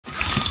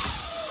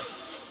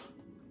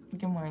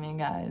Good morning,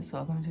 guys.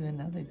 Welcome to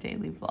another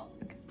daily vlog.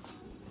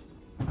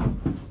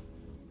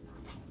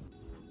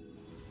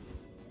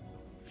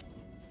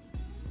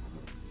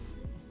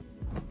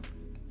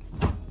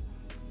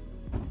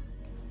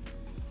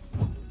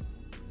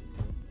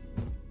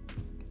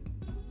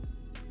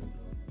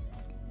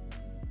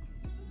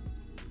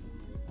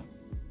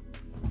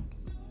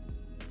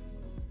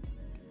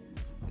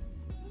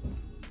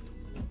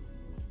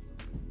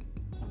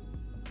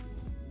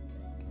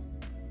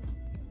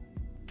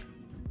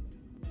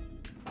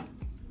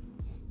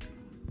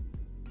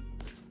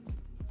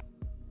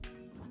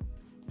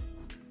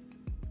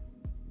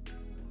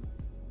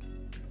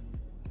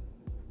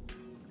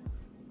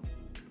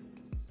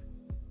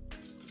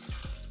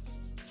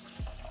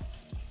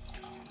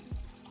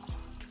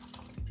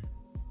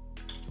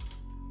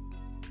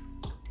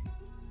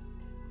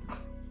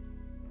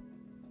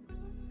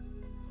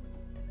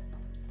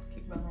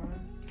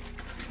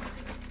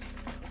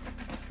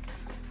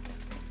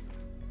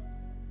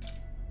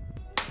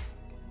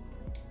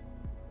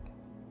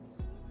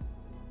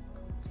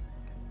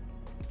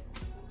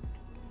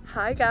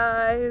 Hi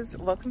guys,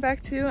 welcome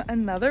back to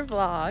another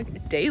vlog, a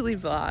daily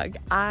vlog.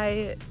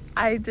 I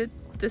did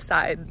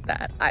decide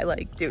that I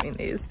like doing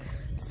these,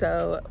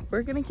 so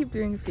we're gonna keep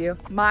doing a few.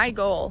 My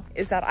goal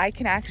is that I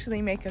can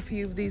actually make a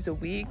few of these a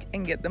week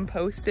and get them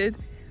posted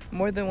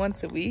more than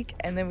once a week,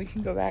 and then we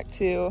can go back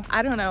to,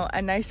 I don't know,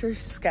 a nicer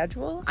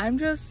schedule. I'm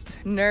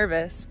just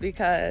nervous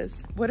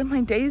because what if my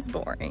day's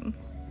boring?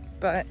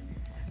 But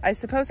I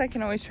suppose I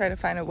can always try to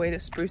find a way to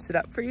spruce it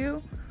up for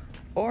you,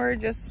 or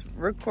just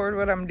record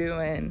what I'm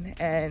doing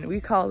and we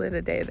call it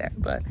a day there.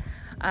 But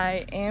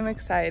I am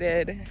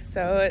excited,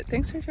 so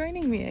thanks for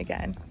joining me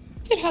again.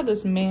 Look at how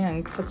this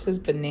man cuts his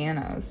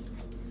bananas.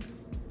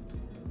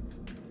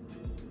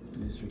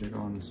 Easier to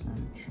go on the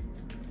sandwich.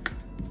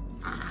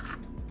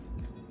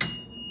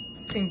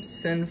 Seems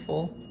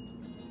sinful.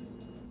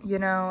 You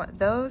know,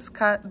 those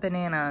cut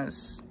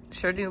bananas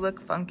sure do look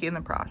funky in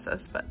the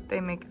process, but they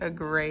make a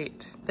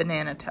great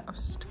banana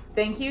toast.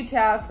 Thank you,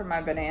 Chad, for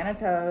my banana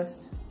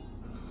toast.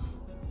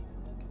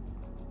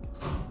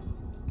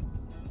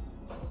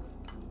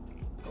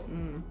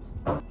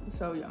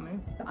 So yummy.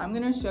 I'm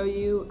gonna show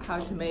you how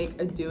to make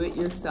a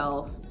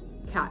do-it-yourself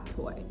cat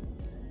toy.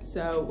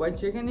 So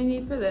what you're gonna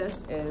need for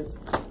this is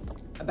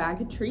a bag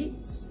of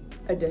treats,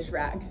 a dish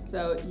rag.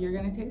 So you're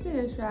gonna take the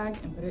dish rag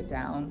and put it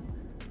down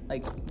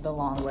like the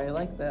long way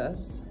like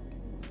this.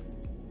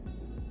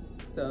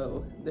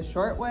 So the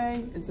short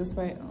way is this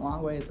way and the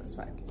long way is this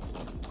way.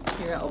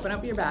 You're gonna open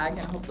up your bag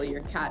and hopefully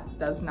your cat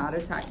does not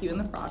attack you in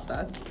the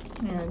process.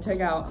 You're gonna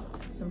take out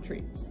some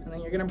treats and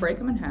then you're gonna break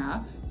them in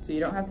half so you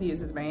don't have to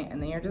use as many,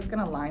 and then you're just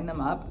gonna line them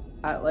up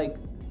at like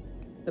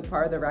the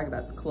part of the rag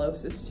that's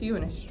closest to you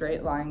in a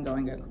straight line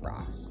going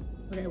across.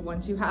 Okay,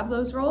 once you have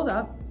those rolled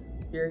up,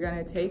 you're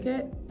gonna take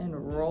it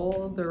and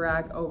roll the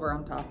rag over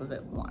on top of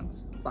it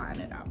once,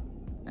 flatten it out.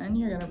 Then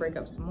you're gonna break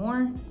up some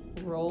more,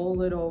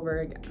 roll it over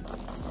again.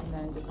 And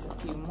then just a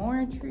few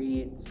more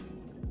treats.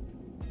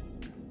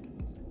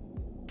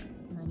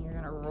 And then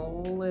you're gonna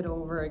roll it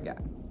over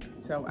again.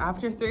 So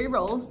after 3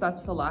 rolls,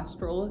 that's the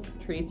last roll of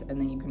treats, and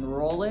then you can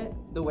roll it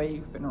the way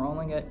you've been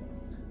rolling it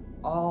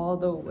all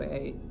the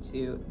way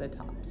to the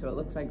top. So it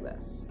looks like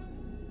this.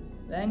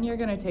 Then you're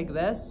gonna take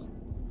this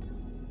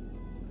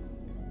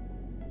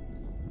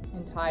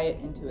and tie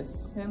it into a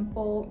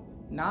simple,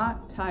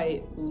 not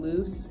tight,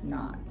 loose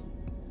knot.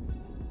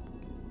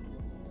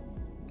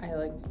 I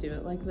like to do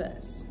it like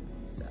this.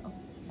 So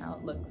now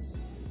it looks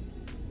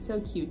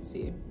so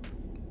cutesy.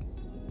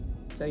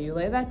 So you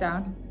lay that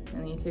down, and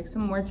then you take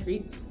some more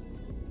treats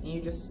and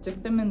you just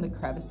stick them in the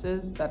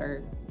crevices that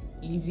are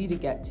easy to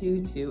get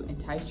to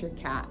entice your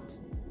cat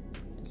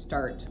to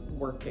start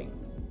working.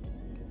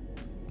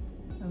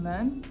 And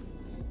then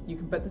you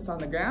can put this on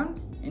the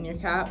ground and your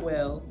cat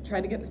will try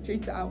to get the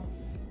treats out.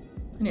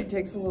 And it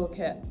takes a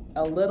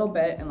little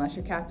bit, unless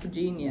your cat's a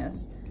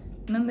genius,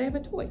 and then they have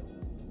a toy.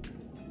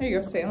 There you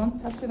go, Salem,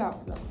 test it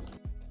out for them.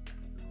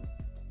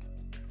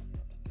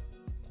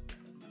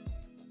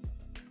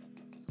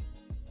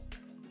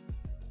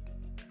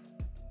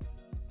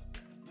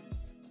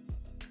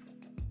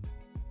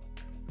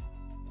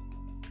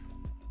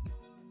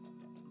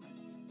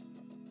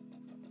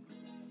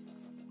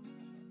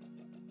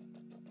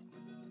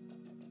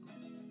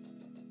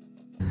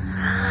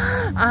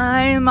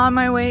 I'm on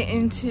my way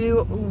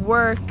into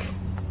work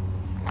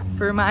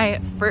for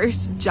my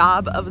first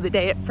job of the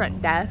day at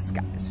front desk.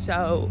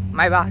 So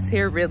my boss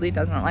here really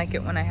doesn't like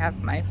it when I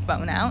have my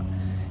phone out.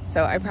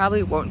 So I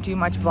probably won't do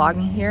much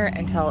vlogging here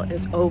until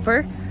it's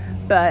over.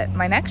 But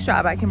my next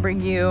job, I can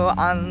bring you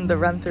on the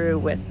run through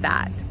with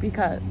that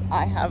because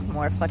I have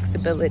more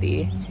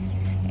flexibility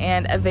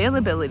and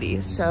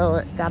availability.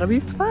 So that'll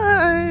be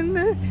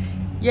fun.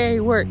 Yay,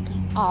 work.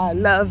 I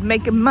love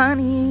making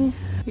money.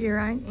 Here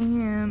I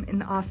am in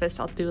the office.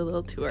 I'll do a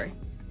little tour.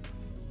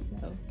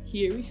 So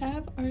here we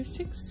have our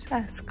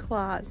success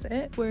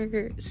closet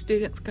where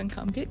students can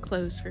come get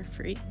clothes for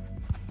free.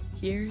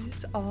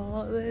 Here's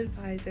all the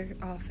advisor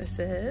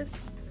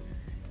offices.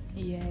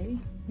 Yay.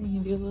 We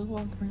can do a little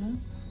walk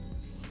around.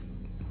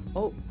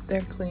 Oh,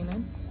 they're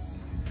cleaning.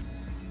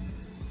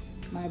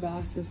 My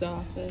boss's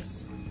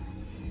office.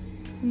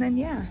 And then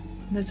yeah,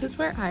 this is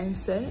where I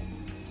sit.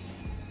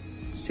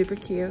 Super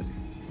cute.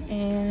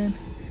 And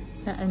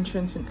the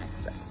entrance and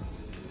exit.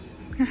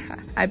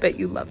 I bet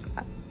you love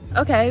that.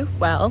 Okay,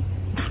 well,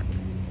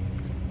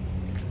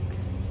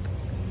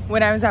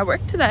 when I was at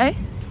work today,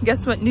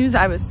 guess what news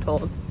I was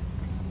told?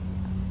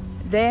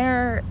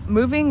 They're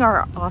moving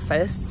our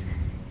office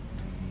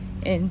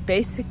and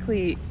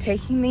basically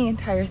taking the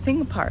entire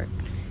thing apart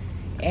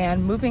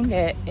and moving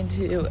it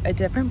into a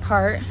different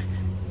part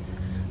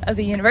of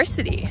the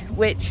university,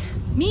 which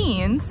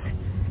means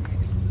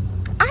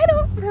I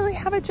don't really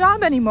have a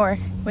job anymore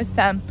with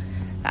them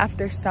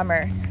after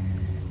summer,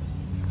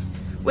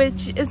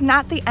 which is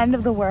not the end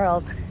of the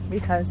world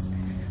because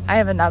I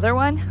have another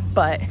one,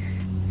 but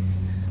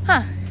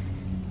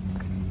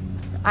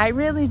I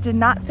really did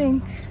not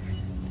think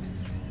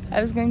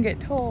I was gonna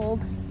get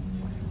told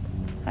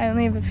I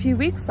only have a few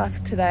weeks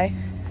left today.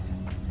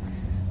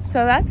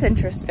 So that's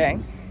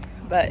interesting.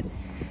 But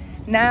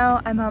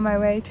now I'm on my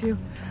way to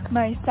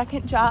my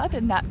second job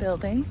in that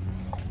building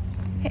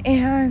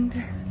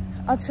and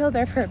I'll chill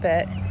there for a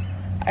bit.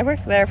 I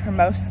work there for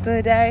most of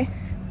the day.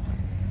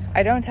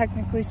 I don't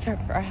technically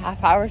start for a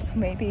half hour, so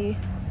maybe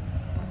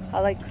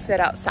I'll like sit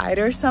outside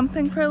or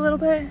something for a little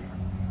bit,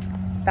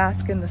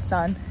 bask in the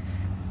sun,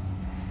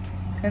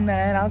 and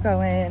then I'll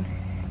go in,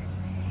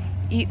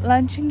 eat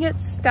lunch and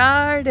get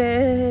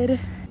started.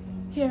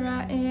 Here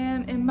I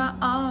am in my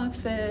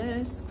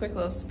office. Quick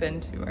little spin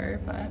tour,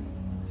 but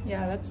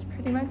yeah, that's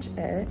pretty much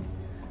it.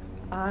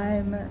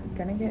 I'm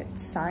gonna get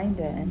signed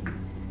in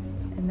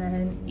and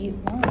then eat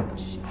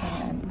lunch,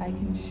 and I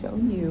can show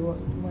you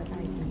what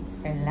I eat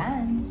for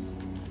lunch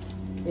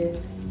if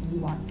you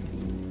want to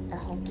be a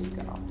healthy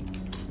girl.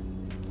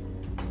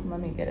 Let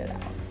me get it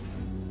out.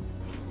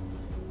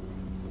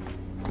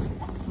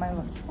 My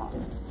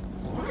lunchbox.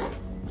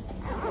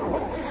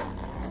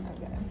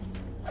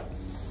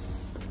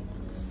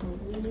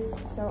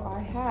 So I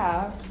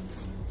have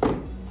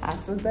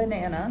half a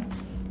banana,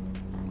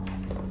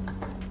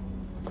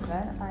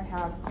 then I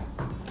have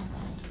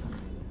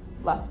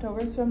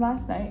leftovers from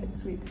last night.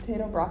 It's sweet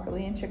potato,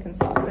 broccoli, and chicken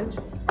sausage.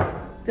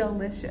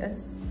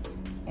 Delicious.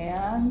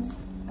 And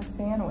a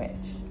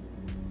sandwich.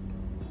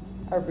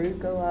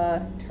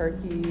 Arugula,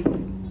 turkey,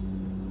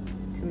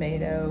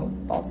 tomato,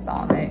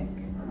 balsamic,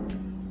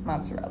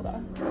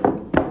 mozzarella.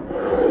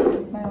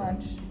 Here's my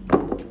lunch.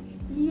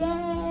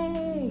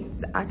 Yay!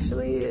 It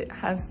actually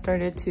has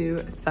started to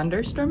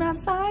thunderstorm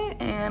outside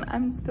and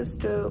I'm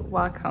supposed to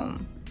walk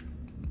home.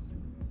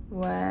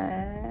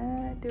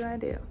 What do I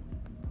do?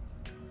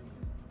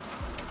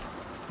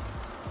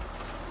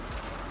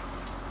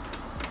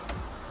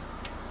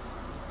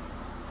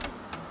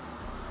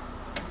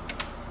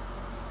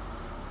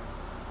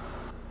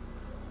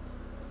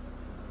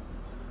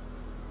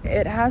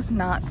 It has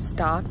not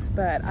stopped,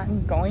 but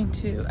I'm going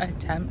to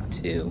attempt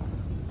to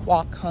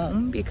walk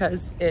home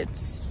because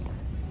it's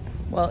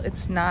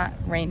not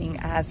raining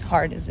as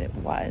hard as it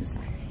was.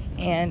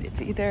 And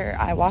it's either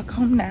I walk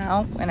home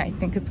now when I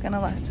think it's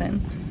gonna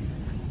lessen,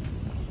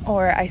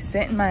 or I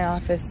sit in my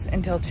office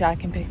until Jack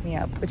can pick me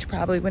up, which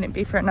probably wouldn't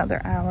be for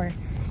another hour,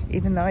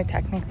 even though I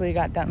technically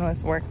got done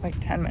with work like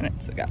 10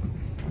 minutes ago.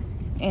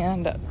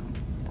 And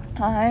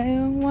I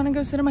wanna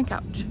go sit on my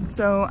couch.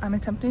 So I'm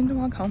attempting to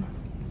walk home.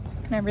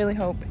 And I really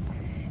hope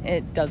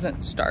it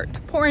doesn't start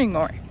pouring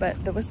more.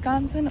 But the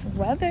Wisconsin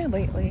weather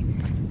lately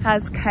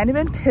has kind of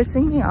been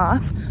pissing me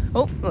off.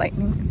 Oh,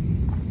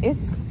 lightning.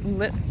 It's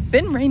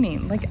been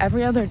raining like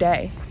every other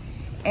day.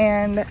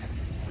 And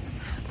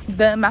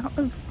the amount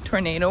of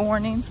tornado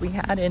warnings we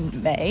had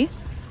in May,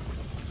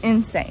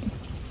 insane.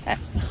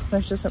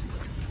 There's just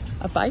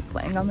a bike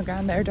laying on the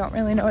ground there. Don't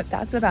really know what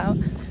that's about.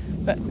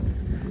 But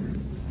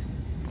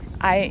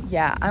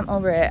I'm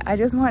over it. I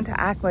just want to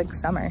act like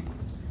summer.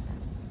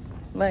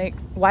 Like,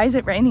 why is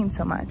it raining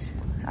so much?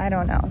 I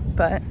don't know,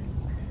 but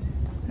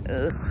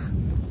ugh.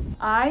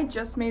 I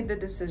just made the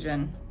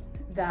decision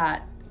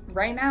that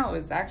right now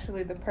is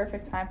actually the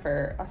perfect time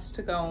for us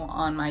to go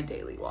on my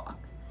daily walk.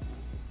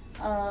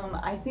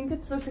 I think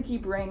it's supposed to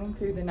keep raining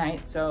through the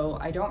night, so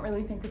I don't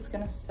really think it's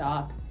gonna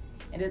stop.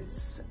 And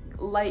it's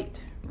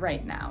light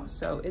right now,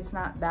 so it's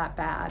not that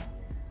bad.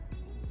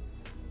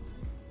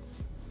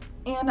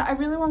 And I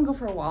really want to go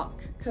for a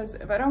walk, because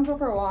if I don't go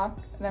for a walk,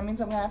 that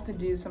means I'm gonna have to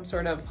do some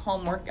sort of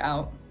home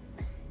workout.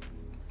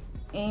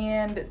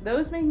 And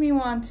those make me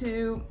want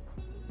to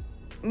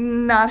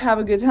not have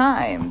a good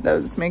time.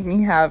 Those make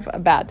me have a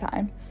bad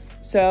time.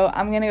 So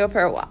I'm gonna go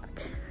for a walk.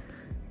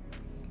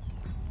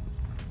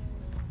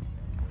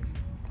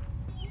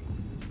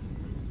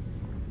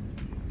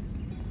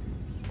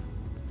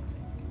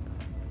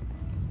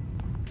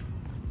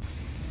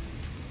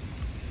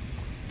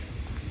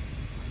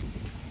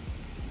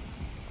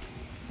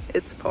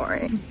 It's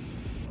pouring.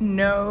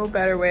 No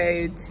better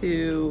way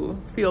to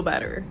feel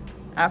better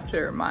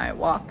after my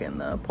walk in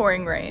the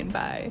pouring rain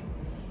by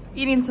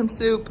eating some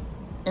soup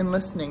and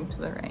listening to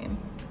the rain.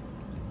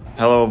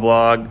 Hello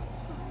vlog.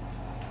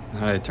 How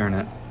do I turn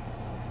it?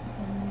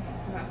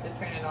 You have to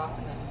turn it off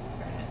and then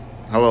turn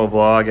it. Hello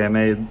vlog. I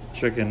made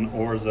chicken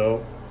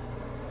orzo.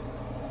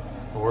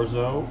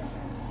 Orzo.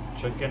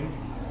 Chicken.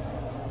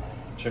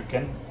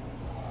 Chicken.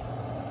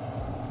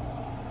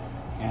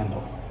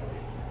 Handle.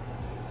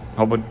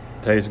 Hope it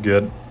tastes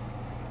good.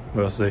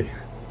 We'll see.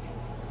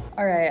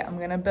 All right, I'm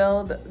gonna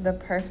build the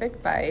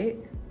perfect bite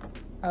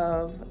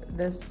of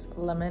this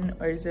lemon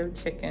orzo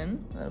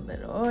chicken. A little bit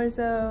of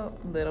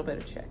orzo, a little bit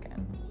of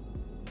chicken.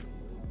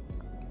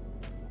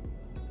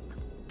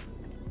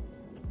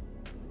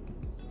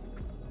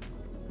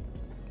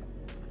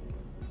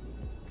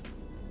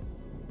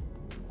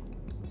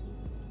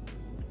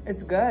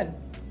 It's good.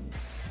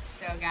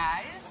 So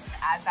guys,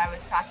 as I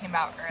was talking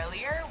about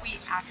earlier, we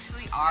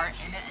actually are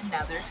in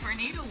another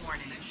tornado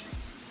warning.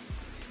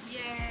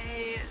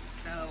 Yay!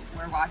 So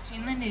we're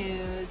watching the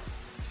news,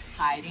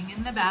 hiding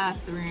in the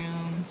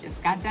bathroom,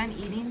 just got done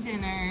eating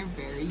dinner,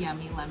 very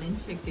yummy lemon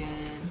chicken,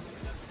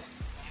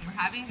 and we're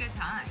having a good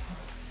time.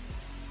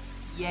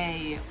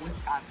 Yay,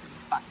 Wisconsin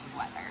fucking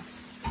weather.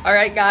 All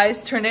right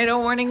guys, tornado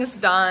warning is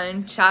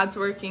done. Chad's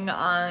working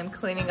on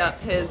cleaning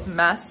up his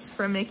mess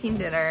from making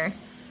dinner,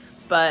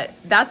 but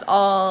that's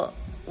all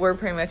we're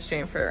pretty much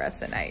doing for the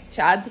rest of the night.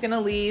 Chad's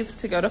gonna leave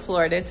to go to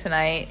Florida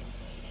tonight,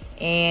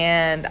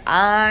 and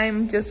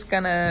I'm just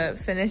gonna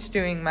finish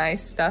doing my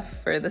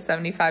stuff for the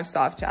 75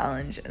 soft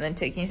challenge and then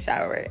taking a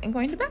shower and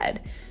going to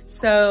bed.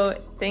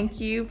 So thank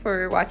you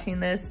for watching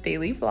this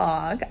daily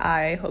vlog.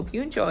 I hope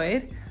you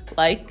enjoyed.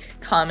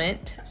 Like,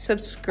 comment,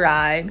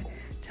 subscribe,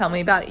 tell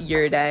me about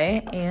your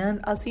day,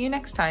 and I'll see you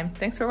next time.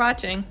 Thanks for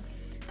watching.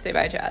 Say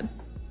bye, Chad.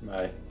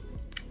 Bye.